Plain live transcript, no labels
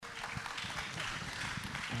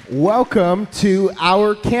Welcome to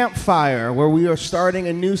our campfire, where we are starting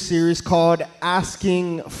a new series called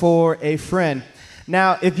Asking for a Friend.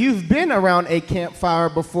 Now, if you've been around a campfire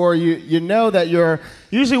before, you know that you're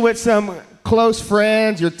usually with some close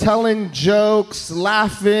friends, you're telling jokes,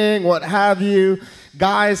 laughing, what have you.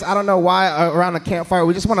 Guys, I don't know why around a campfire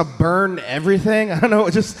we just want to burn everything. I don't know,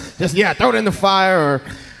 just throw it in the fire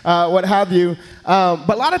or what have you. But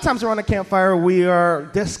a lot of times around a campfire we are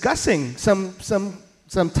discussing some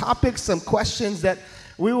topics, some questions that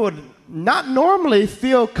we would not normally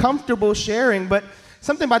feel comfortable sharing, but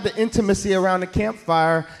something about the intimacy around the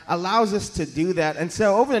campfire allows us to do that. And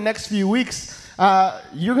so over the next few weeks,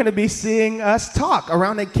 you're going to be seeing us talk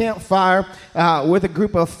around a campfire with a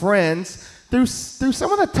group of friends through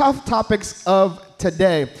some of the tough topics of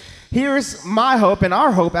today. Here's my hope, and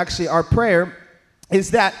our hope, actually, our prayer,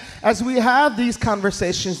 is that as we have these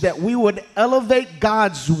conversations that we would elevate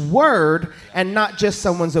God's word and not just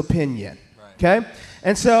someone's opinion, okay?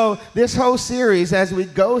 And so this whole series, as we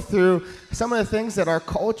go through some of the things that our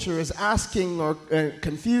culture is asking or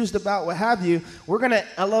confused about, what have you, we're going to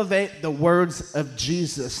elevate the words of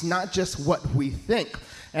Jesus, not just what we think.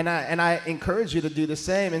 And I encourage you to do the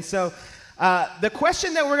same. And so the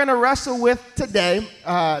question that we're going to wrestle with today,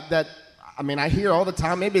 I hear all the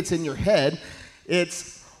time, maybe it's in your head,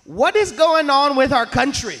 it's, what is going on with our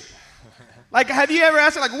country? Like, have you ever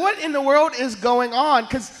asked, like, what in the world is going on?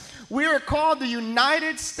 Because we are called the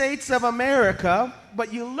United States of America,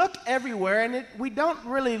 but you look everywhere, and we don't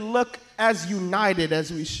really look as united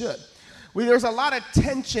as we should. There's a lot of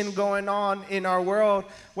tension going on in our world,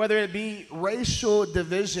 whether it be racial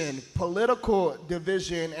division, political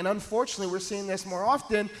division, and unfortunately, we're seeing this more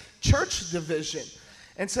often, church division.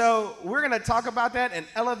 And so we're going to talk about that and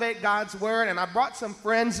elevate God's word. And I brought some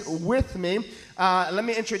friends with me. Let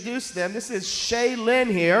me introduce them. This is Shay Lynn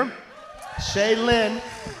here. Shay Lynn.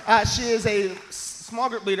 She is a small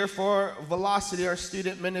group leader for Velocity, our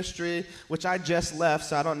student ministry, which I just left,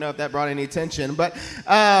 so I don't know if that brought any attention. But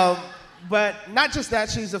not just that,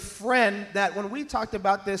 she's a friend that when we talked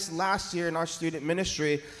about this last year in our student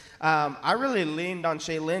ministry, I really leaned on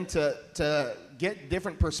Shay Lynn to get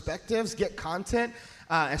different perspectives, get content.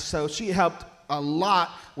 And so she helped a lot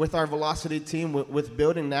with our Velocity team with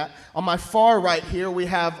building that. On my far right here, we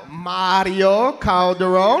have Mario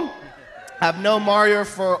Calderon. I've known Mario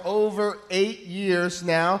for over 8 years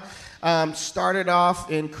now. Started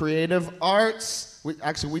off in creative arts.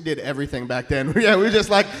 We did everything back then. We just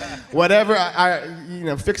like, whatever,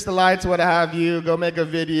 fix the lights, what have you, go make a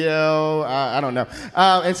video, I don't know.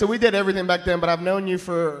 And so we did everything back then, but I've known you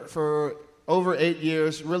for over 8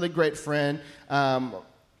 years, really great friend.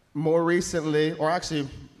 More recently, or actually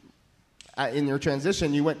in your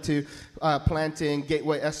transition, you went to planting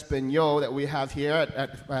Gateway Espanol that we have here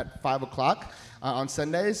at 5 o'clock on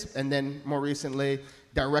Sundays, and then more recently,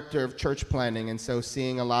 director of church planting, and so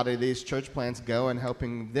seeing a lot of these church plants go and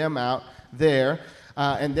helping them out there.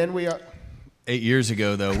 And then we are... 8 years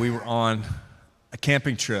ago, though, we were on a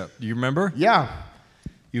camping trip. Do you remember? Yeah.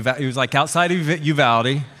 It was like outside of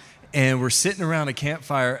Uvalde, and we're sitting around a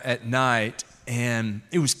campfire at night, and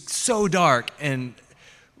it was so dark, and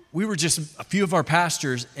we were just a few of our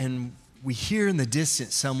pastors, and we hear in the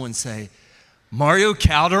distance someone say, "Mario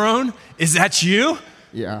Calderon, is that you?"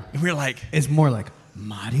 Yeah. And we're like... It's more like,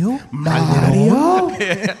 Mario?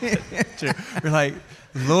 We're like,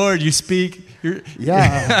 Lord, you speak.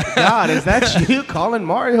 Yeah. God, is that you calling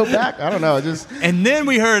Mario back? I don't know. And then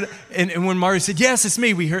we heard, and when Mario said, "Yes, it's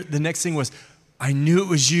me," we heard the next thing was, "I knew it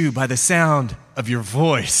was you by the sound of your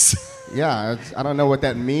voice." Yeah, I don't know what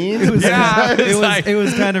that means. It was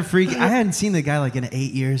kind of freaky. I hadn't seen the guy like in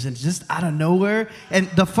 8 years, and just out of nowhere. And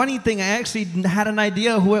the funny thing, I actually had an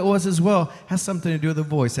idea who it was as well. Has something to do with the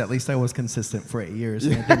voice. At least I was consistent for 8 years,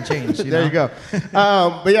 and it didn't change. There you go.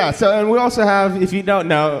 But yeah, so and we also have, if you don't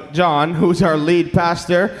know, John, who's our lead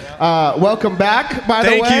pastor. Welcome back, by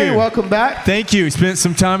the way. Thank you. Welcome back. Thank you. Spent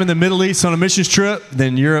some time in the Middle East on a missions trip,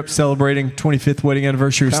 then Europe celebrating 25th wedding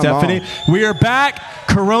anniversary of Stephanie. We are back.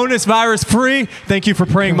 Coronavirus free. Thank you for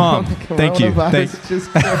praying, Mom. Thank you.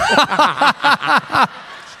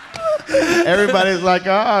 Everybody's like,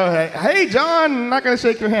 "Oh, hey, John, I'm not going to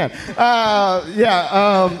shake your hand."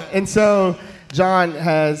 And so John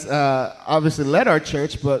has obviously led our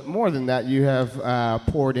church, but more than that, you have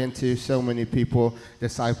poured into so many people,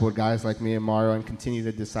 discipled guys like me and Mario, and continue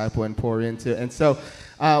to disciple and pour into. And so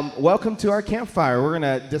welcome to our campfire. We're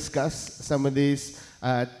going to discuss some of these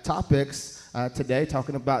topics today,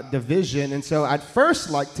 talking about division. And so I'd first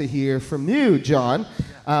like to hear from you, John,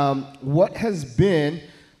 what has been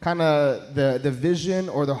kind of the vision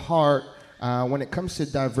or the heart when it comes to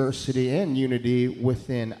diversity and unity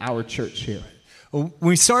within our church here? Well,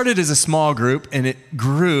 we started as a small group, and it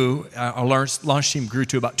grew. Our launch team grew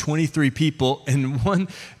to about 23 people. In one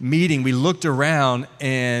meeting, we looked around,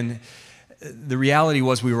 and the reality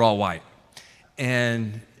was we were all white.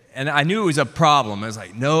 And I knew it was a problem. I was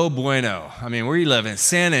like, no bueno. I mean, where are you living?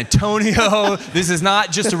 San Antonio. This is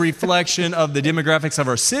not just a reflection of the demographics of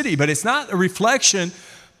our city, but it's not a reflection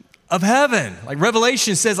of heaven. Like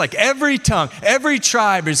Revelation says, like every tongue, every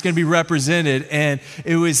tribe is going to be represented. And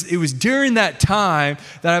it was during that time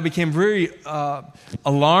that I became very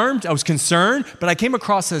alarmed. I was concerned, but I came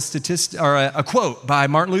across a quote by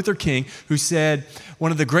Martin Luther King, who said,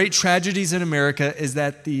 one of the great tragedies in America is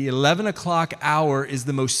that the 11 o'clock hour is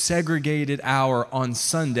the most segregated hour on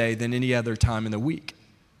Sunday than any other time in the week.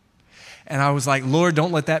 And I was like, Lord,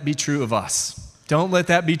 don't let that be true of us. Don't let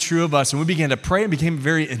that be true of us. And we began to pray and became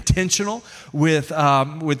very intentional with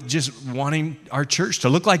just wanting our church to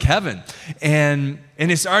look like heaven. And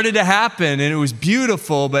it started to happen, and it was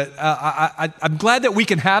beautiful. But I'm glad that we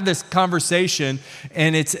can have this conversation.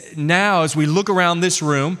 And it's now, as we look around this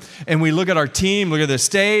room and we look at our team, look at the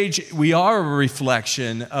stage, we are a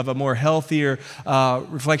reflection of a more healthier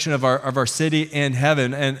reflection of our city and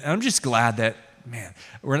heaven. And I'm just glad that, man,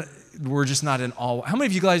 we're just not an all. How many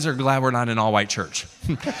of you guys are glad we're not an all-white church?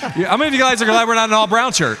 How many of you guys are glad we're not an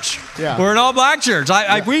all-brown church? Yeah. We're an all-black church.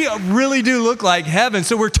 We really do look like heaven.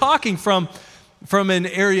 So we're talking from an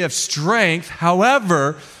area of strength.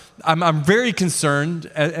 However, I'm very concerned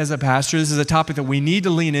as a pastor. This is a topic that we need to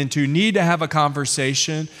lean into, need to have a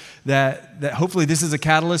conversation that hopefully this is a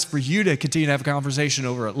catalyst for you to continue to have a conversation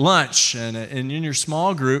over at lunch and in your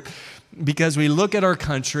small group, because we look at our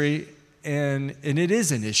country and it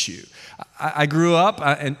is an issue. I grew up,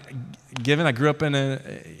 as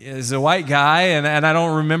a white guy, and I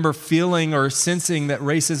don't remember feeling or sensing that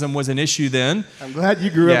racism was an issue then. I'm glad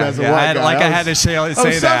you grew up as a white guy. I had to say that. I was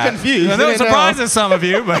so confused. No surprise to some of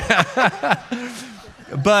you,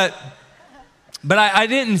 but I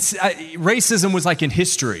didn't. Racism was like in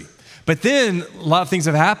history. But then a lot of things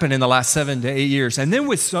have happened in the last 7 to 8 years. And then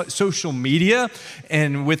with social media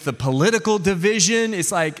and with the political division,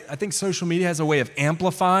 it's like I think social media has a way of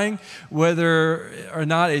amplifying whether or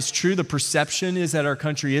not it's true. The perception is that our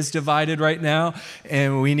country is divided right now.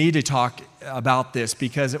 And we need to talk about this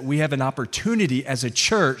because we have an opportunity as a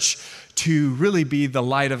church to really be the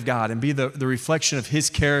light of God and be the reflection of His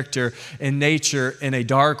character and nature in a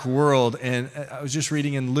dark world. And I was just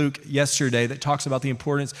reading in Luke yesterday that talks about the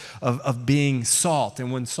importance of being salt.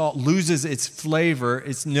 And when salt loses its flavor,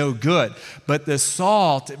 it's no good. But the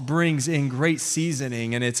salt brings in great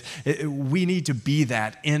seasoning, and we need to be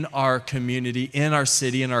that in our community, in our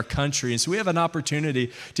city, in our country. And so we have an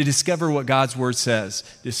opportunity to discover what God's Word says,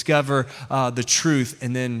 discover the truth,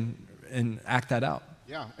 and act that out.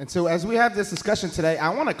 Yeah, and so as we have this discussion today, I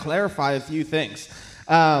want to clarify a few things.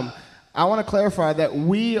 I want to clarify that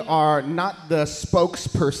we are not the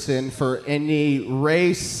spokesperson for any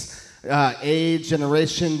race, age,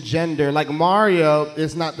 generation, gender. Like Mario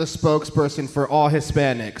is not the spokesperson for all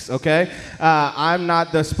Hispanics, okay? I'm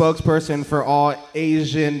not the spokesperson for all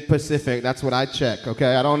Asian Pacific. That's what I check,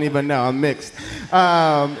 okay? I don't even know. I'm mixed.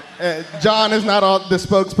 John is not the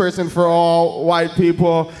spokesperson for all white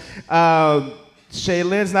people.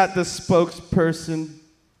 Shaylin's not the spokesperson.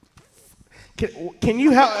 Can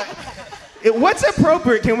you help? What's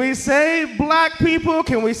appropriate? Can we say black people?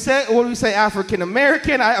 Can we say, what do we say, African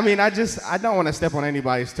American? I don't want to step on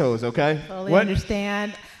anybody's toes, okay? Totally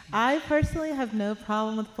understand. I personally have no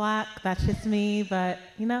problem with black. That's just me, but,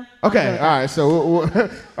 Okay, all right. So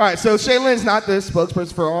Shaylin's not the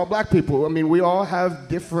spokesperson for all black people. I mean, we all have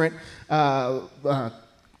different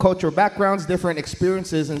cultural backgrounds, different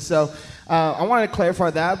experiences, and so I wanted to clarify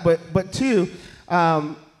that. But two,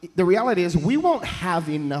 the reality is we won't have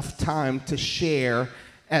enough time to share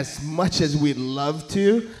as much as we'd love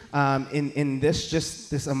to in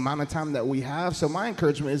this amount of time that we have. So my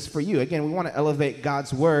encouragement is for you. Again, we want to elevate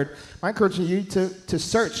God's Word. My encouragement is you to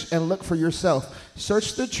search and look for yourself.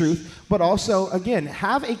 Search the truth, but also, again,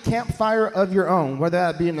 have a campfire of your own, whether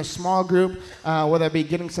that be in a small group, whether that be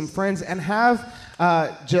getting some friends, and have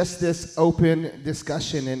just this open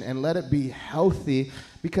discussion and let it be healthy.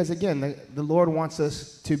 Because again, the Lord wants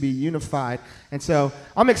us to be unified. And so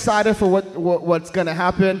I'm excited for what's going to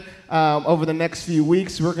happen over the next few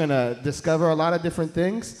weeks. We're going to discover a lot of different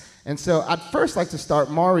things. And so I'd first like to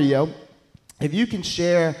start, Mario, if you can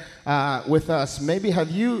share with us, maybe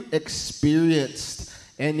have you experienced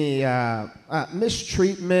any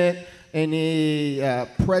mistreatment, any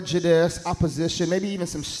prejudice, opposition, maybe even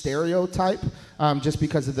some stereotype just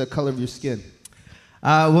because of the color of your skin?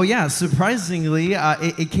 Well, yeah, surprisingly,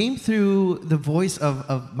 it came through the voice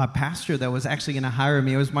of my pastor that was actually going to hire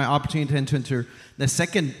me. It was my opportunity to enter the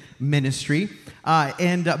second ministry.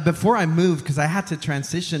 And before I moved, because I had to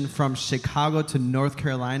transition from Chicago to North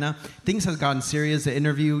Carolina, things had gotten serious. The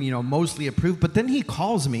interview, mostly approved. But then he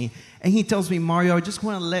calls me and he tells me, Mario, I just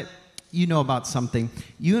want to let you know about something.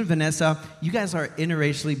 You and Vanessa, you guys are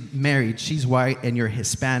interracially married. She's white and you're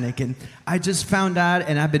Hispanic. And I just found out,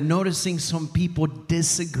 and I've been noticing some people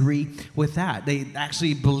disagree with that. They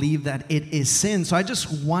actually believe that it is sin. So I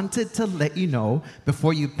just wanted to let you know,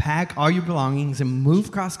 before you pack all your belongings and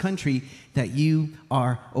move cross country, that you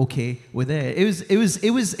are okay with it.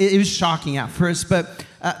 It was shocking at first, but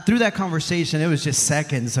through that conversation, it was just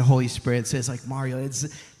seconds. The Holy Spirit says, like, Mario,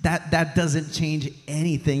 that doesn't change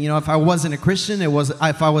anything. If I wasn't a Christian,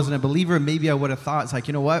 if I wasn't a believer, maybe I would have thought, it's like,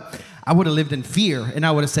 you know what? I would have lived in fear, and I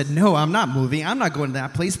would have said, no, I'm not moving. I'm not going to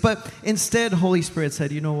that place. But instead, Holy Spirit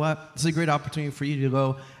said, you know what? It's a great opportunity for you to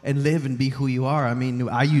go and live and be who you are. I mean,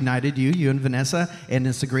 I united you and Vanessa, and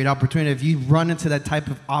it's a great opportunity. If you run into that type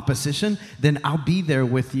of opposition, then I'll be there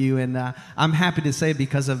with you. And I'm happy to say,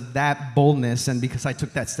 because of that boldness and because I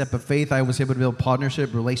took that step of faith, I was able to build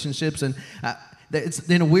partnership, relationships, and it's,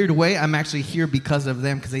 in a weird way, I'm actually here because of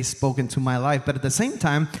them, because they spoke into my life. But at the same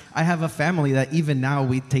time, I have a family that even now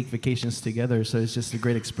we take vacations together. So it's just a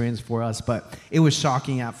great experience for us. But it was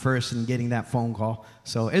shocking at first and getting that phone call.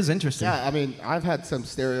 So it was interesting. Yeah, I mean, I've had some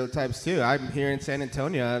stereotypes too. I'm here in San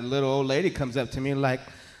Antonio. A little old lady comes up to me like,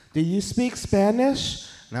 do you speak Spanish?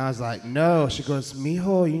 And I was like, no. She goes,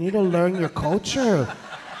 mijo, you need to learn your culture.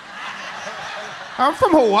 I'm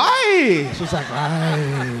from Hawaii. She's like,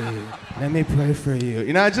 right, let me pray for you.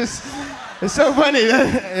 It's so funny.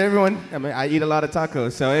 Everyone, I eat a lot of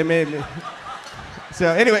tacos, so it made me. So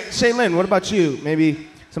anyway, Shaylin, what about you? Maybe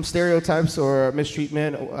some stereotypes or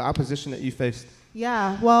mistreatment or opposition that you faced?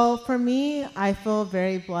 Yeah, well, for me, I feel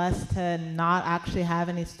very blessed to not actually have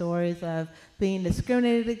any stories of being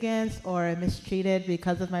discriminated against or mistreated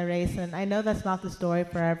because of my race. And I know that's not the story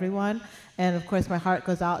for everyone. And of course, my heart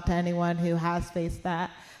goes out to anyone who has faced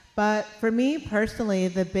that. But for me personally,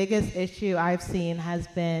 the biggest issue I've seen has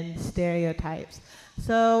been stereotypes.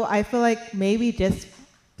 So I feel like maybe just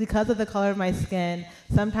because of the color of my skin,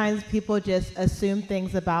 sometimes people just assume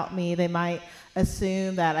things about me. They might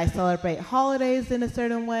assume that I celebrate holidays in a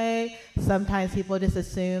certain way. Sometimes people just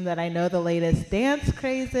assume that I know the latest dance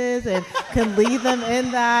crazes and can lead them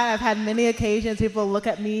in that. I've had many occasions people look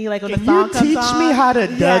at me like when the song comes on. Can you teach me how to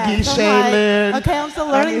Dougie, Shaylin? Like, okay, I'm still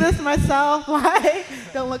learning this myself. Like,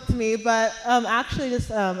 don't look to me. But actually just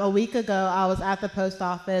a week ago, I was at the post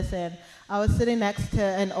office and I was sitting next to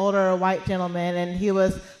an older white gentleman, and he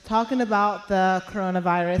was talking about the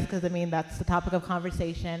coronavirus, because that's the topic of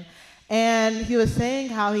conversation. And he was saying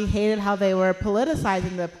how he hated how they were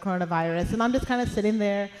politicizing the coronavirus. And I'm just kind of sitting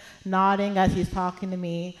there nodding as he's talking to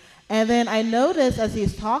me. And then I noticed as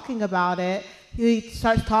he's talking about it, he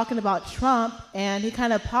starts talking about Trump, and he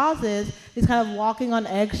kind of pauses. He's kind of walking on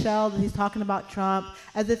eggshells as he's talking about Trump,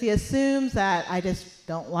 as if he assumes that I just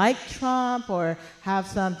don't like Trump or have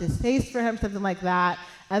some distaste for him, something like that.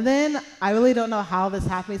 And then I really don't know how this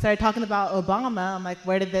happened. He started talking about Obama. I'm like,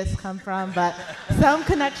 where did this come from? But some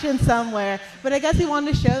connection somewhere. But I guess he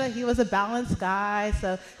wanted to show that he was a balanced guy.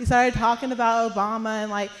 So he started talking about Obama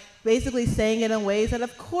and basically saying it in ways that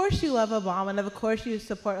of course you love Obama and of course you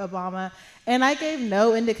support Obama. And I gave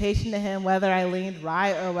no indication to him whether I leaned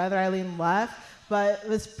right or whether I leaned left. But it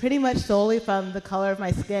was pretty much solely from the color of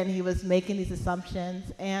my skin. He was making these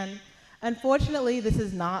assumptions. And unfortunately, this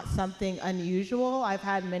is not something unusual. I've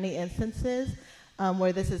had many instances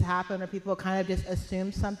where this has happened, where people kind of just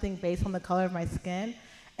assume something based on the color of my skin.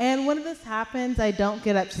 And when this happens, I don't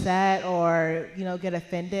get upset or get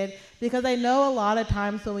offended, because I know a lot of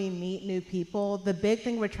times when we meet new people, the big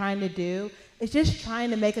thing we're trying to do is just trying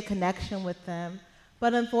to make a connection with them.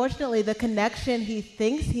 But unfortunately, the connection he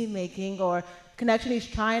thinks he's making or connection he's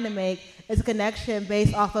trying to make is a connection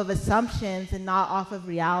based off of assumptions and not off of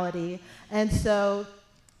reality. And so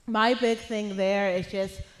my big thing there is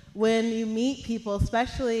just when you meet people,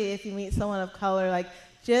 especially if you meet someone of color,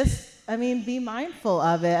 be mindful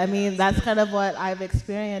of it. That's kind of what I've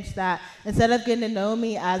experienced, that instead of getting to know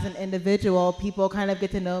me as an individual, people kind of get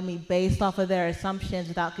to know me based off of their assumptions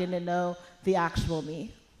without getting to know the actual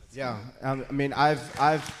me. Yeah,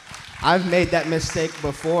 I've made that mistake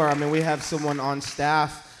before. We have someone on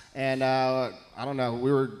staff, and I don't know,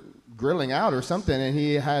 we were grilling out or something, and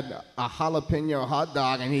he had a jalapeno hot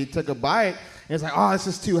dog, and he took a bite, and he's like, oh, this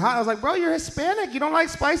is too hot. I was like, bro, you're Hispanic, you don't like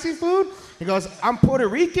spicy food? He goes, I'm Puerto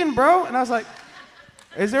Rican, bro. And I was like,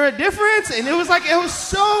 Is there a difference? And it was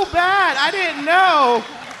so bad. I didn't know.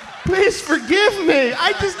 Please forgive me.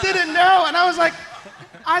 I just didn't know. And I was like,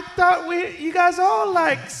 I thought you guys all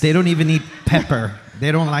like. They don't even eat pepper.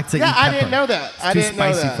 They don't like to eat pepper. Yeah, I didn't know that. It's too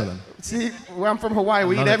spicy for them. See, where I'm from Hawaii,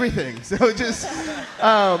 we eat everything. So just,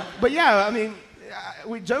 but yeah, I mean,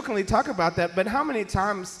 we jokingly talk about that, but how many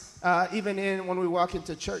times, even when we walk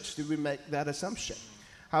into church, do we make that assumption?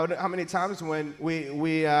 How many times when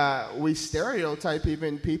we stereotype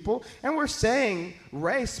even people, and we're saying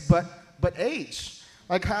race, but age?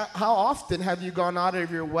 Like how often have you gone out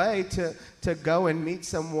of your way to go and meet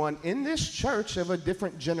someone in this church of a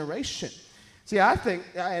different generation? See, I think,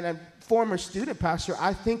 and a former student pastor,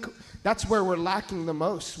 I think that's where we're lacking the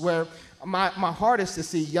most, where my heart is to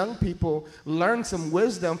see young people learn some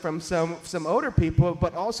wisdom from some older people,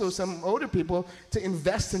 but also some older people to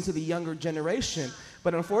invest into the younger generation.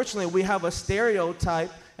 But unfortunately, we have a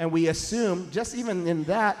stereotype, and we assume, just even in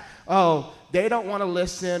that, oh, they don't want to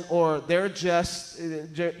listen, or they're just,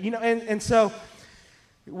 and so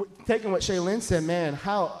taking what Shaylin said, man,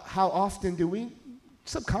 how often do we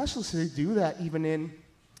subconsciously do that even in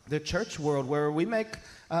the church world, where we make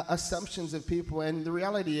assumptions of people? And the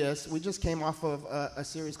reality is, we just came off of a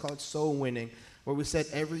series called Soul Winning, where we said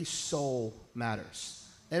every soul matters.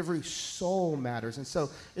 Every soul matters. And so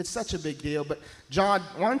it's such a big deal. But John,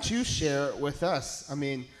 why don't you share with us, I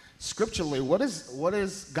mean, scripturally, what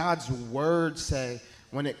does God's word say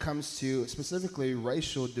when it comes to specifically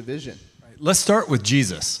racial division? Right. Let's start with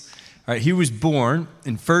Jesus. All right, he was born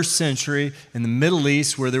in first century in the Middle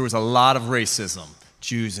East, where there was a lot of racism.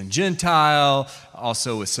 Jews and Gentile,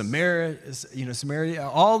 also with Samaria,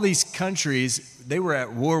 all these countries, they were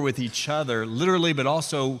at war with each other, literally, but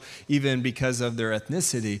also even because of their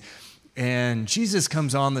ethnicity. And Jesus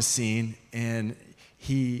comes on the scene, and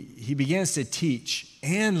he begins to teach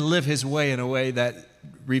and live his way in a way that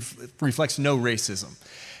reflects no racism.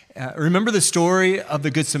 Remember the story of the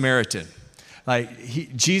Good Samaritan.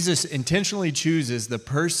 Jesus intentionally chooses the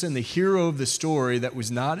person, the hero of the story, that was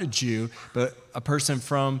not a Jew, but a person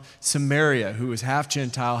from Samaria who was half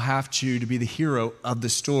Gentile, half Jew, to be the hero of the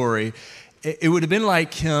story. It would have been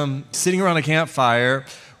like him sitting around a campfire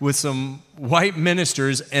with some white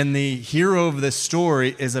ministers, and the hero of the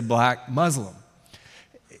story is a black Muslim.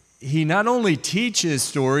 He not only teaches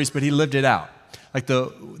stories, but he lived it out. Like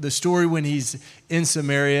the story when he's in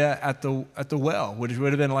Samaria at the well, which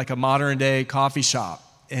would have been like a modern day coffee shop,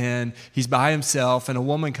 and he's by himself, and a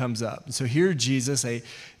woman comes up. And so here Jesus, a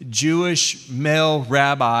Jewish male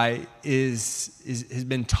rabbi, has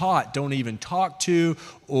been taught, don't even talk to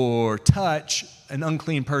or touch an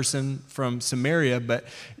unclean person from Samaria. But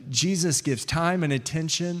Jesus gives time and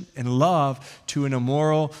attention and love to an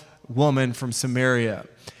immoral woman from Samaria.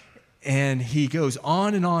 And he goes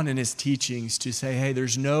on and on in his teachings to say, hey,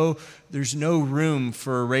 there's no room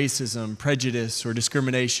for racism, prejudice, or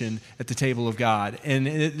discrimination at the table of God. And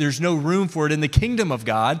there's no room for it in the kingdom of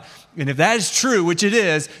God. And if that is true, which it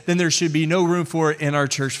is, then there should be no room for it in our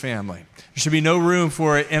church family. There should be no room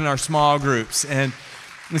for it in our small groups. And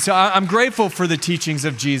so I'm grateful for the teachings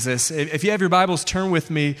of Jesus. If you have your Bibles, turn with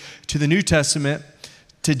me to the New Testament,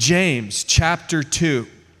 to James chapter 2.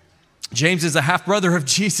 James is a half-brother of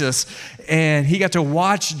Jesus, and he got to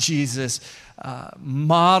watch Jesus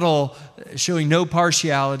model showing no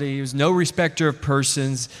partiality. He was no respecter of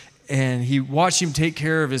persons, and he watched him take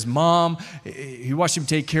care of his mom. He watched him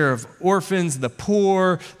take care of orphans, the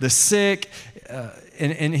poor, the sick.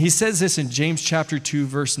 And he says this in James chapter 2,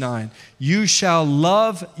 verse 9. You shall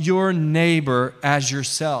love your neighbor as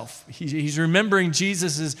yourself. He's remembering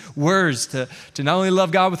Jesus' words to not only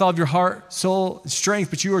love God with all of your heart, soul, strength,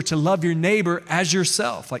 but you are to love your neighbor as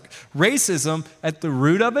yourself. Like racism, at the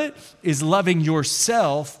root of it, is loving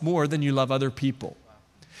yourself more than you love other people.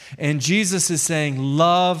 And Jesus is saying,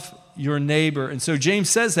 love your neighbor. And so James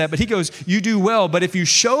says that, but he goes, you do well, but if you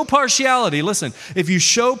show partiality, listen, if you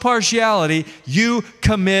show partiality, you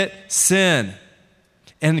commit sin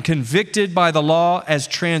and convicted by the law as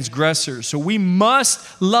transgressors. So we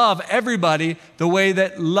must love everybody the way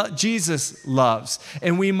that Jesus loves.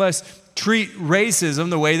 And we must treat racism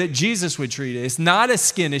the way that Jesus would treat it. It's not a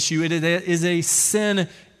skin issue. It is a sin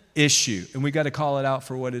issue. And we got to call it out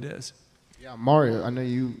for what it is. Yeah, Mario, I know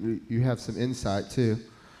you have some insight too.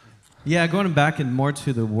 Yeah, going back and more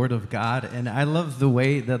to the Word of God, and I love the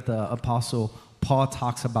way that the Apostle Paul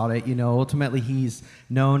talks about it. You know, ultimately he's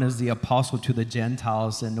known as the apostle to the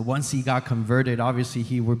Gentiles, and once he got converted, obviously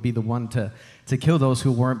he would be the one to kill those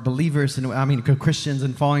who weren't believers, and Christians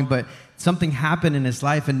and following, but something happened in his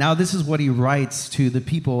life, and now this is what he writes to the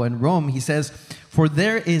people in Rome. He says, for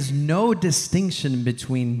there is no distinction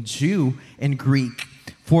between Jew and Greek,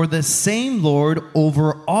 For the same Lord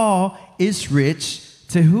over all is rich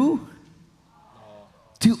to who?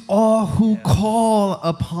 To all who call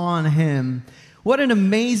upon him. What an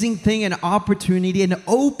amazing thing, an opportunity, an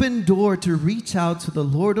open door to reach out to the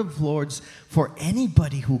Lord of Lords for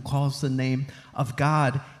anybody who calls the name of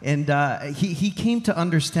God. And he came to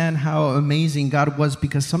understand how amazing God was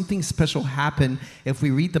because something special happened. If we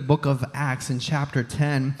read the book of Acts in chapter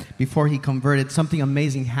 10, before he converted, something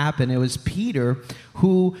amazing happened. It was Peter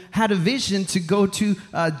who had a vision to go to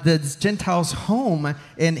the Gentiles' home,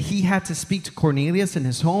 and he had to speak to Cornelius in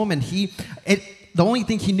his home, and the only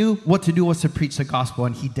thing he knew what to do was to preach the gospel,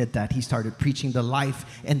 and he did that. He started preaching the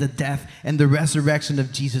life and the death and the resurrection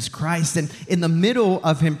of Jesus Christ. And in the middle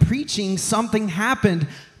of him preaching, something happened.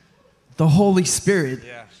 The Holy Spirit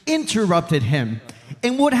interrupted him.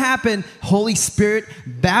 And what happened? Holy Spirit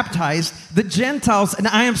baptized the Gentiles. And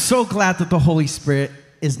I am so glad that the Holy Spirit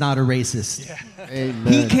is not a racist. Amen.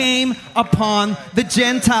 He came upon the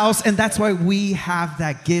Gentiles, and that's why we have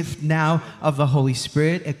that gift now of the Holy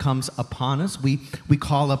Spirit. It comes upon us. We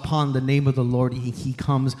call upon the name of the Lord. He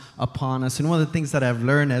comes upon us. And one of the things that I've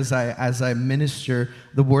learned as I minister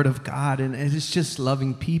the Word of God, and it's just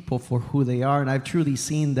loving people for who they are. And I've truly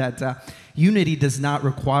seen that unity does not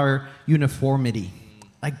require uniformity.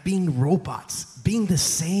 Like being robots, being the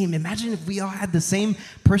same. Imagine if we all had the same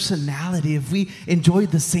personality, if we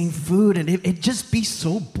enjoyed the same food, and it'd just be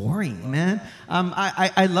so boring, man.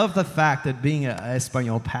 I love the fact that being an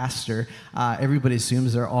Espanol pastor, everybody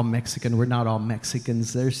assumes they're all Mexican. We're not all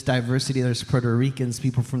Mexicans. There's diversity. There's Puerto Ricans,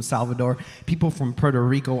 people from Salvador, people from Puerto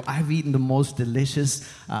Rico. I've eaten the most delicious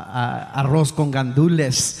arroz con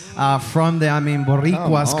gandules from the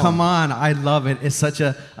Boricuas. Come on. I love it. It's such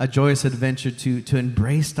a joyous adventure to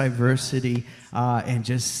embrace diversity and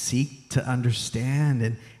just seek to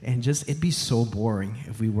understand and just, it'd be so boring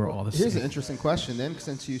if we were all the same. Here's an interesting question then,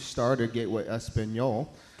 since you started Gateway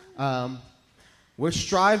Espanol. We're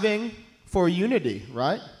striving for unity,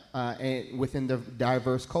 right? And within the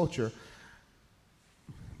diverse culture.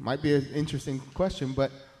 Might be an interesting question,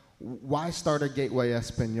 but why start a Gateway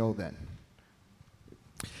Espanol then?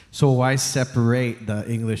 So why separate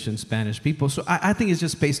the English and Spanish people? So I think it's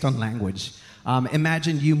just based on language.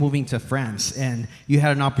 Imagine you moving to France and you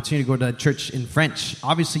had an opportunity to go to a church in French.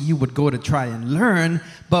 Obviously, you would go to try and learn,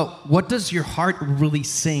 but what does your heart really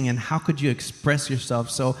sing and how could you express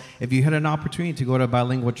yourself? So if you had an opportunity to go to a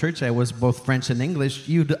bilingual church that was both French and English,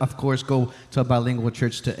 you'd, of course, go to a bilingual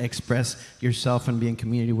church to express yourself and be in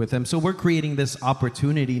community with them. So we're creating this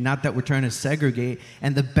opportunity, not that we're trying to segregate.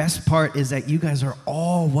 And the best part is that you guys are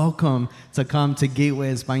all welcome to come to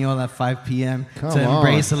Gateway Espanol at 5 p.m. to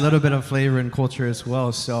embrace a little bit of flavor and culture as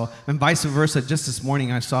well. So, and vice versa. Just this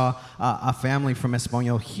morning, I saw a family from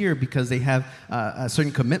Espanol here because they have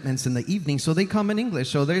certain commitments in the evening, so they come in English.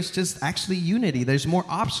 So there's just actually unity. There's more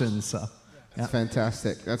options. So. That's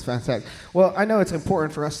fantastic. That's fantastic. Well, I know it's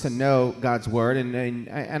important for us to know God's word, and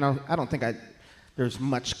I don't think there's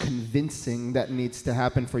much convincing that needs to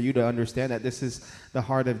happen for you to understand that this is the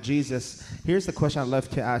heart of Jesus. Here's the question I'd love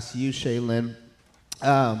to ask you, Shaylin.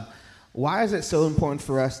 Why is it so important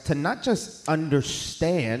for us to not just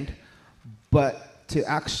understand, but to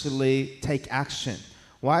actually take action?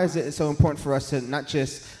 Why is it so important for us to not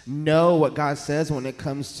just know what God says when it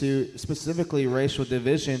comes to specifically racial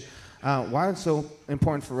division? Why is it so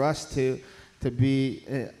important for us to be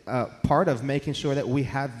part of making sure that we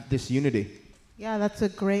have this unity? Yeah, that's a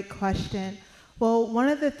great question. Well, one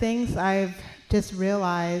of the things I've just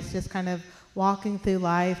realized, just kind of walking through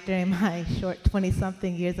life during my short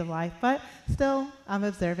 20-something years of life, but still I'm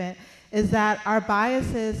observant, is that our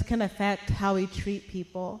biases can affect how we treat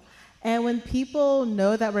people. And when people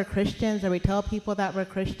know that we're Christians, or we tell people that we're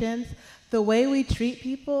Christians, the way we treat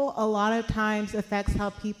people a lot of times affects how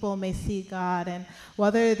people may see God and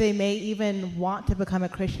whether they may even want to become a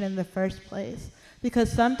Christian in the first place.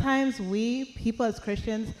 Because sometimes we, people as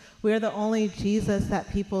Christians, we're the only Jesus that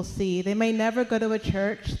people see. They may never go to a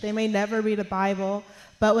church, they may never read a Bible,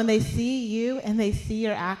 but when they see you and they see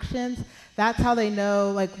your actions, that's how they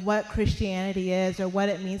know like what Christianity is or what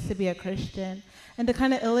it means to be a Christian. And to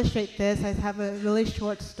kind of illustrate this, I have a really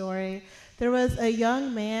short story. There was a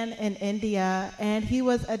young man in India, and he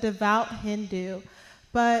was a devout Hindu.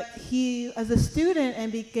 But he, as a student,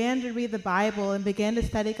 and began to read the Bible and began to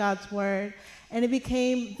study God's Word, and he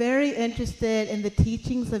became very interested in the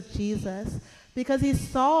teachings of Jesus because he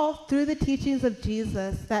saw through the teachings of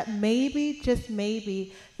Jesus that maybe, just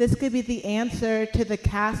maybe, this could be the answer to the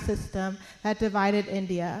caste system that divided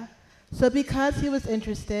India. So because he was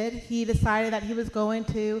interested, he decided that he was going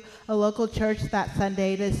to a local church that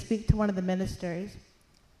Sunday to speak to one of the ministers.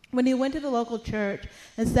 When he went to the local church,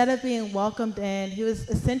 instead of being welcomed in, he was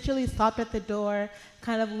essentially stopped at the door,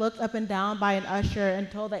 kind of looked up and down by an usher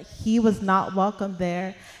and told that he was not welcome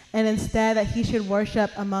there, and instead that he should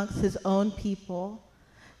worship amongst his own people.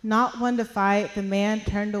 Not one to fight, the man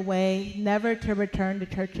turned away, never to return to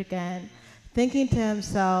church again, thinking to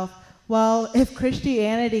himself, well, if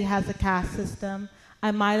Christianity has a caste system,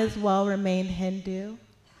 I might as well remain Hindu.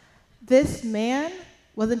 This man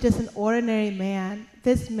wasn't just an ordinary man.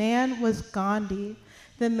 This man was Gandhi,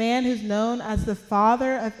 the man who's known as the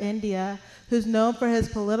father of India, who's known for his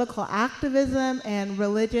political activism and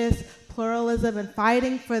religious pluralism and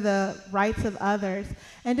fighting for the rights of others.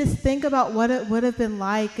 And just think about what it would have been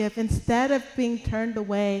like if instead of being turned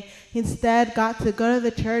away, he instead got to go to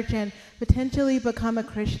the church and potentially become a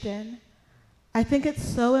Christian. I think it's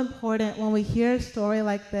so important when we hear a story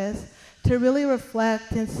like this to really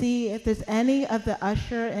reflect and see if there's any of the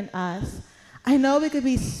usher in us. I know we could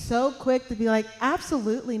be so quick to be like,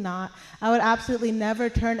 absolutely not. I would absolutely never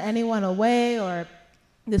turn anyone away or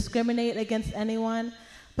discriminate against anyone.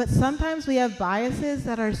 But sometimes we have biases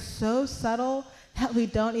that are so subtle that we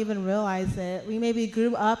don't even realize it. We maybe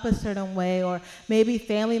grew up a certain way, or maybe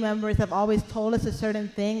family members have always told us a certain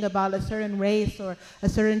thing about a certain race or a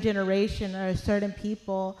certain generation or a certain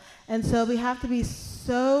people. And so we have to be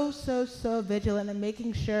so vigilant in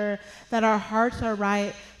making sure that our hearts are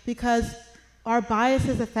right, because our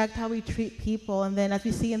biases affect how we treat people. And then as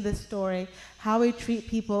we see in this story, how we treat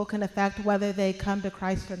people can affect whether they come to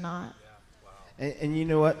Christ or not. And you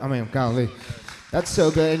know what? I mean, golly, that's so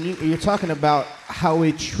good. And you're talking about how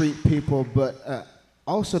we treat people, but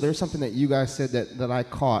also there's something that you guys said that I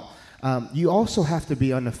caught. You also have to be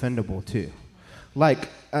unoffendable too. Like,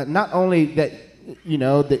 not only that, you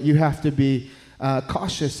know, that you have to be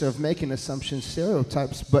cautious of making assumptions,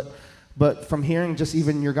 stereotypes, but from hearing just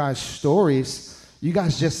even your guys' stories, you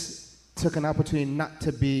guys just took an opportunity not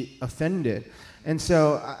to be offended. And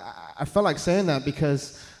so I felt like saying that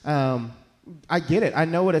because I get it. I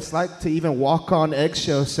know what it's like to even walk on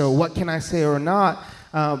eggshells, so what can I say or not?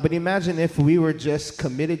 But imagine if we were just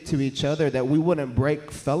committed to each other, that we wouldn't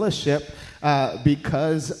break fellowship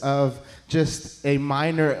because of just a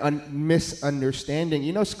minor misunderstanding.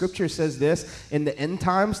 You know, Scripture says this, in the end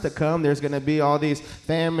times to come, there's going to be all these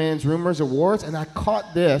famines, rumors of wars, and I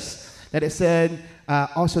caught this, that it said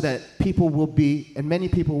also that many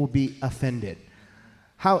people will be offended.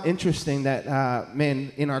 How interesting that,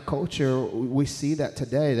 man, in our culture, we see that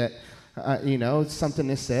today, that, you know, something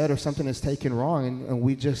is said or something is taken wrong, and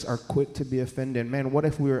we just are quick to be offended. Man, what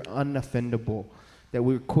if we were unoffendable, that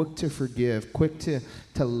we were quick to forgive, quick to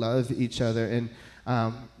love each other? And,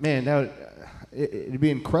 man, it'd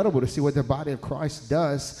be incredible to see what the body of Christ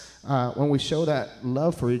does when we show that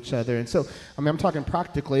love for each other. And so, I mean, I'm talking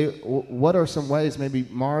practically, what are some ways, maybe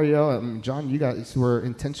Mario and John, you guys were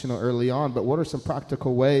intentional early on, but what are some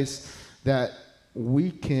practical ways that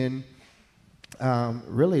we can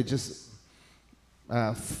really just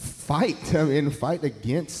fight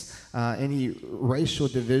against any racial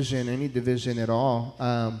division, any division at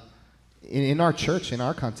all in our church, in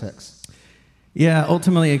our context? Yeah,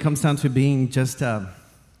 ultimately it comes down to being just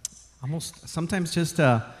almost sometimes just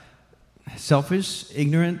selfish,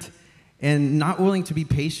 ignorant, and not willing to be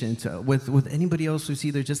patient with anybody else who's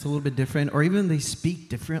either just a little bit different, or even they speak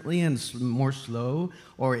differently and more slow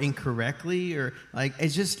or incorrectly, or like,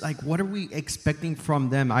 it's just like, what are we expecting from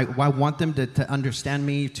them? I want them to understand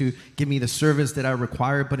me, to give me the service that I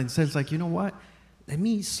require, but instead it's like, you know what? Let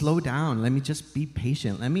me slow down. Let me just be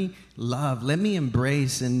patient. Let me love. Let me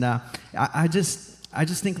embrace. And I just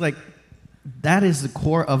think like that is the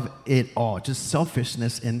core of it all, just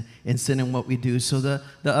selfishness in sin and what we do. So the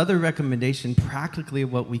other recommendation, practically,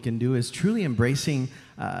 of what we can do is truly embracing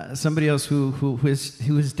somebody else who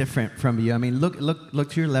is different from you. I mean,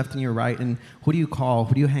 look to your left and your right, and who do you call?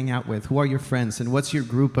 Who do you hang out with? Who are your friends? And what's your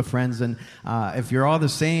group of friends? And if you're all the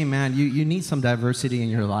same, man, you need some diversity in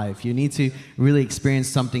your life. You need to really experience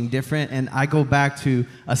something different. And I go back to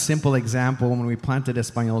a simple example when we planted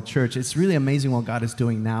Espanol Church. It's really amazing what God is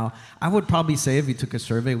doing now. I would probably say, if you took a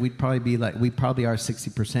survey, we probably are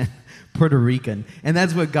 60% Puerto Rican. And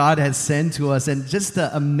that's what God has sent to us. And just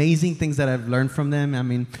the amazing things that I've learned from them. I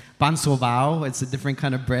mean, pan sobao, it's a different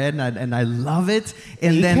kind of bread, and I love it.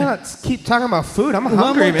 And you then cannot keep talking about food. I'm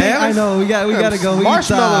hungry, man. I know, we got to go eat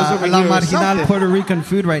marshmallows over La here or Marginal something. Puerto Rican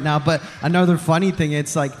food right now. But another funny thing,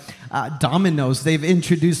 it's like, Domino's. They've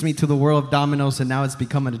introduced me to the world of Domino's, and now it's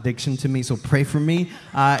become an addiction to me. So pray for me.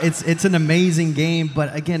 It's an amazing game.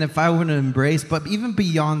 But again, if I were to embrace, but even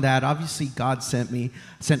beyond that, obviously God sent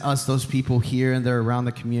us those people here, and they're around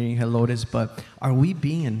the community at Lotus. But are we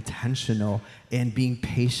being intentional and being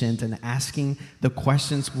patient and asking the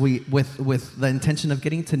questions with the intention of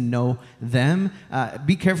getting to know them?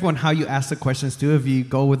 Be careful on how you ask the questions too. If you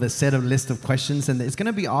go with a list of questions, and it's going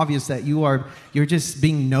to be obvious that you're just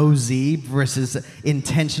being nosy versus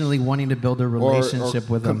intentionally wanting to build a relationship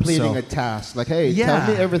with them. Completing a task, like, hey, tell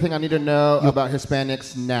me everything I need to know about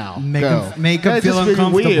Hispanics now. Make them feel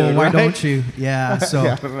uncomfortable. Weird, Why right? don't you? Yeah. So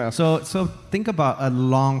I don't know. so think about a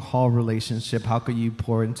long haul relationship. How could you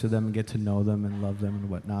pour into them and get to know them and love them and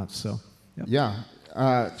whatnot? So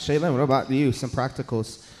Shaylin, what about you? Some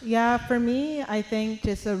practicals. Yeah, for me, I think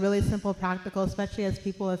just a really simple practical, especially as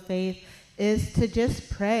people of faith, is to just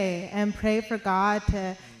pray and pray for God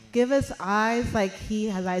to give us eyes like He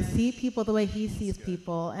has. I see people the way He sees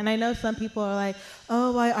people. And I know some people are like,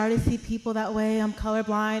 oh, I already see people that way. I'm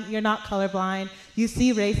colorblind. You're not colorblind. You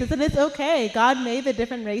see races, and it's okay. God made the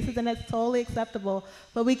different races, and it's totally acceptable.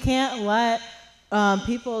 But we can't let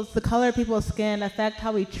the color of people's skin affect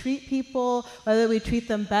how we treat people, whether we treat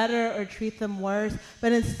them better or treat them worse,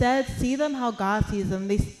 but instead see them how God sees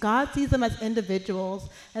them. God sees them as individuals,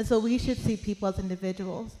 and so we should see people as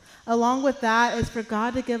individuals. Along with that is for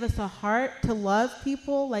God to give us a heart to love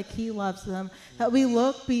people like He loves them, that we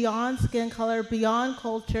look beyond skin color, beyond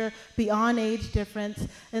culture, beyond age difference,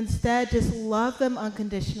 instead just love them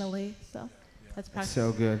unconditionally. So that's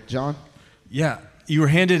practical. So good. John? Yeah. You were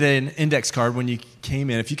handed an index card when you came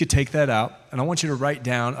in. If you could take that out, and I want you to write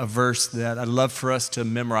down a verse that I'd love for us to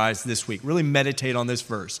memorize this week. Really meditate on this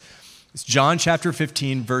verse. It's John chapter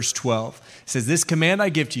 15, verse 12. It says, "This command I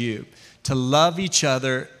give to you, to love each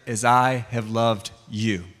other as I have loved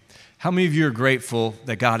you." How many of you are grateful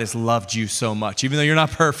that God has loved you so much? Even though you're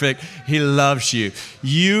not perfect, He loves you.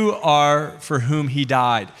 You are for whom He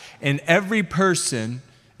died. And every person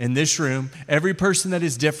in this room, every person that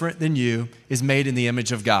is different than you is made in the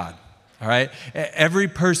image of God, all right? Every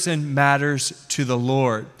person matters to the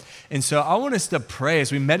Lord. And so I want us to pray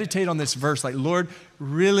as we meditate on this verse, like, Lord,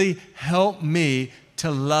 really help me to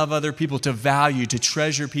love other people, to value, to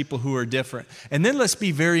treasure people who are different. And then let's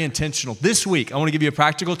be very intentional. This week, I want to give you a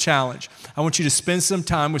practical challenge. I want you to spend some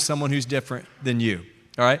time with someone who's different than you.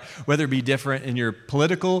 All right, whether it be different in your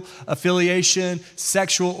political affiliation,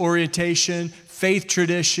 sexual orientation, faith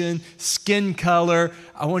tradition, skin color,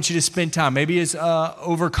 I want you to spend time. Maybe it's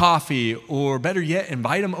over coffee, or better yet,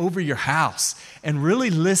 invite them over your house and really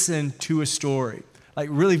listen to a story. Like,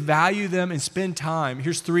 really value them and spend time.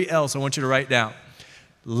 Here's 3 L's I want you to write down.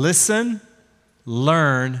 Listen,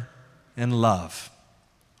 learn, and love.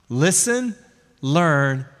 Listen,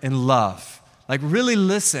 learn, and love. Like, really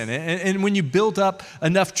listen. And when you build up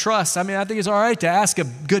enough trust, I mean, I think it's all right to ask a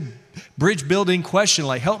good bridge building question,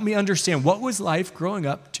 like, help me understand, what was life growing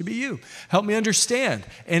up to be you? Help me understand.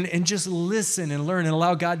 And just listen and learn and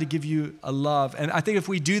allow God to give you a love. And I think if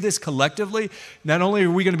we do this collectively, not only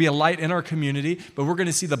are we going to be a light in our community, but we're going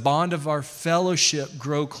to see the bond of our fellowship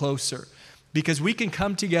grow closer. Because we can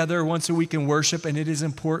come together once a week and worship, and it is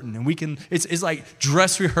important. And it's like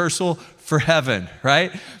dress rehearsal for heaven,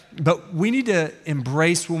 right? But we need to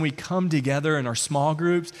embrace when we come together in our small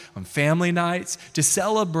groups, on family nights, to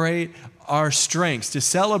celebrate our strengths, to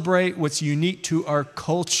celebrate what's unique to our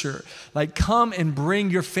culture. Like, come and bring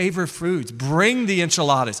your favorite foods. Bring the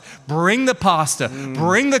enchiladas. Bring the pasta.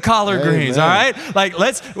 Bring the collard greens, all right? Like,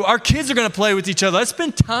 our kids are going to play with each other. Let's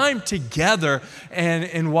spend time together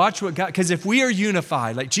and watch what God, because if we are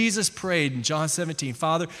unified, like Jesus prayed in John 17,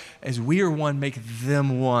 Father, as we are one, make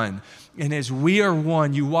them one. And as we are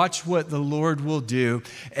one, you watch what the Lord will do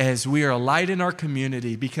as we are a light in our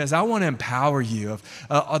community, because I want to empower you.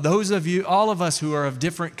 Those of you, all of us who are of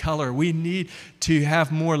different color, we need to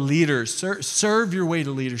have more leaders. Serve your way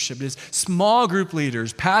to leadership. There's small group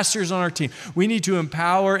leaders, pastors on our team. We need to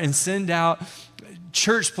empower and send out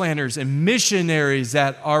church planners and missionaries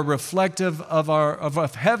that are reflective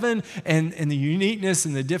of heaven and the uniqueness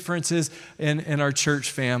and the differences in our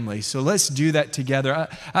church family. So let's do that together.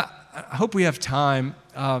 I hope we have time.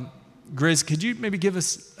 Grizz, could you maybe give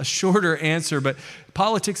us a shorter answer? But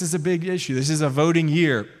politics is a big issue. This is a voting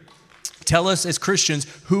year. Tell us as Christians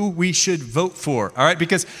who we should vote for, all right?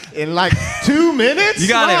 Because in like 2 minutes? You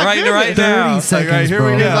got it right now. 30 seconds, right, here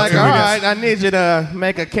we go. Like, all right, I need you to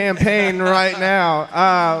make a campaign right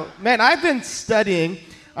now. Man, I've been studying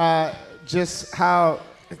just how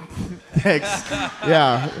Thanks.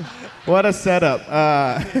 Yeah. What a setup.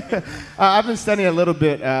 I've been studying a little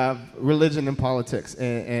bit religion and politics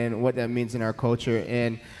and what that means in our culture.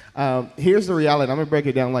 And here's the reality. I'm going to break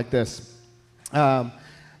it down like this.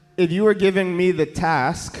 If you were giving me the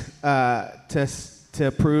task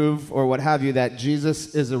to prove or what have you that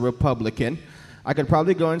Jesus is a Republican, I could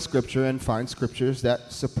probably go in Scripture and find scriptures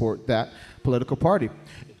that support that political party.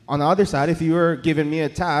 On the other side, if you were giving me a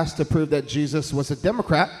task to prove that Jesus was a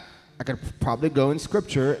Democrat, I could probably go in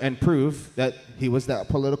Scripture and prove that he was that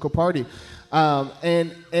political party.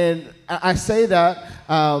 And I say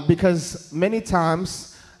that because many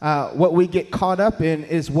times what we get caught up in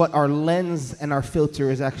is what our lens and our filter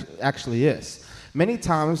is actually is. Many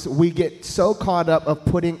times we get so caught up of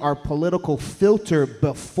putting our political filter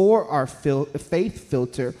before our faith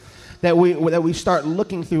filter that we start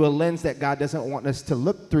looking through a lens that God doesn't want us to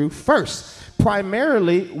look through first.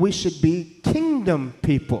 Primarily, we should be kingdom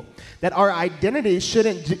people. That our identity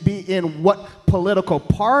shouldn't be in what political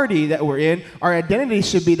party that we're in. Our identity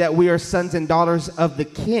should be that we are sons and daughters of the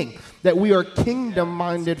King, that we are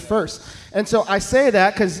kingdom-minded first. And so I say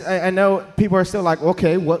that because I know people are still like,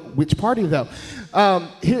 okay, which party though?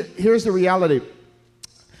 Here's the reality.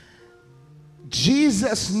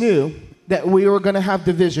 Jesus knew that we were going to have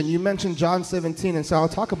division. You mentioned John 17, and so I'll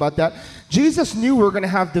talk about that. Jesus knew we were going to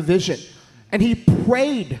have division, and he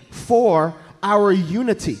prayed for our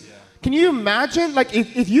unity. Can you imagine, like,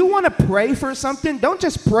 if you want to pray for something, don't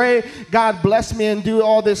just pray, God bless me and do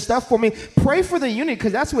all this stuff for me. Pray for the unity,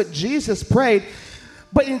 because that's what Jesus prayed.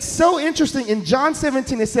 But it's so interesting. In John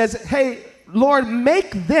 17, it says, hey, Lord,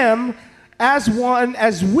 make them as one,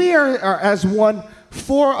 as we are as one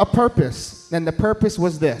for a purpose. And the purpose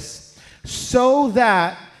was this, so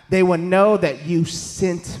that they would know that you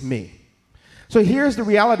sent me. So here's the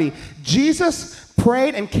reality. Jesus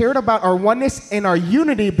prayed and cared about our oneness and our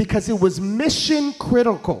unity because it was mission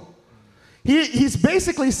critical. He's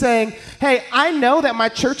basically saying, hey, I know that my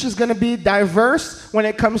church is going to be diverse when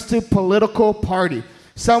it comes to political party.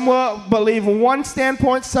 Some will believe one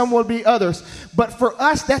standpoint, some will be others. But for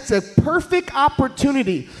us, that's a perfect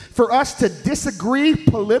opportunity for us to disagree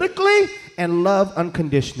politically and love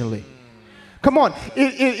unconditionally. Come on,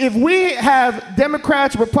 if we have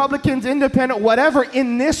Democrats, Republicans, Independent, whatever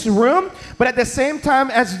in this room, but at the same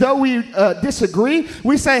time as though we disagree,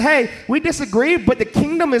 we say, hey, we disagree, but the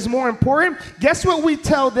kingdom is more important. Guess what we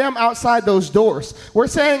tell them outside those doors? We're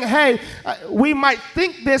saying, hey, we might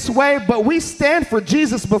think this way, but we stand for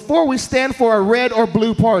Jesus before we stand for a red or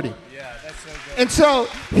blue party. Yeah, that's so good. And so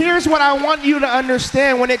here's what I want you to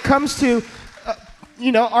understand when it comes to,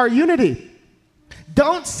 our unity.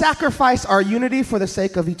 Don't sacrifice our unity for the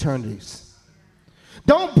sake of eternities.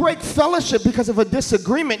 Don't break fellowship because of a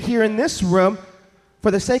disagreement here in this room for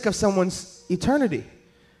the sake of someone's eternity.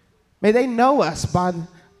 May they know us by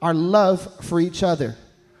our love for each other.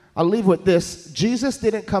 I'll leave with this. Jesus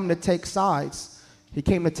didn't come to take sides. He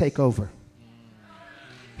came to take over.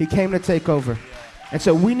 He came to take over. And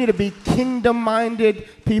so we need to be kingdom-minded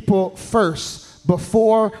people first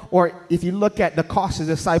before, or if you look at the cost of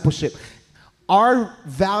discipleship, our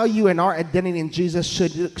value and our identity in Jesus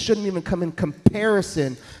shouldn't even come in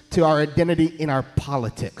comparison to our identity in our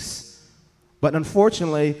politics. But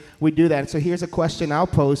unfortunately, we do that. And so here's a question I'll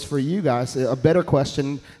pose for you guys, a better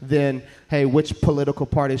question than, hey, which political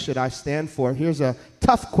party should I stand for? Here's a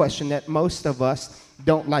tough question that most of us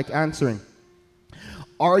don't like answering.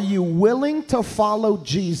 Are you willing to follow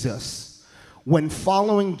Jesus when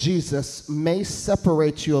following Jesus may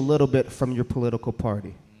separate you a little bit from your political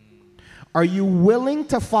party? Are you willing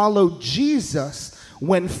to follow Jesus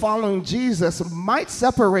when following Jesus might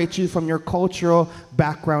separate you from your cultural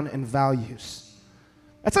background and values?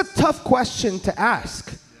 That's a tough question to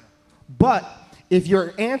ask. But if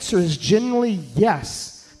your answer is genuinely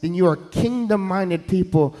yes, then you are kingdom-minded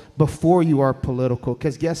people before you are political.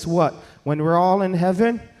 Because guess what? When we're all in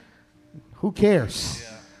heaven, who cares?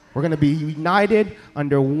 We're going to be united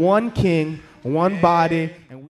under one king, one body. And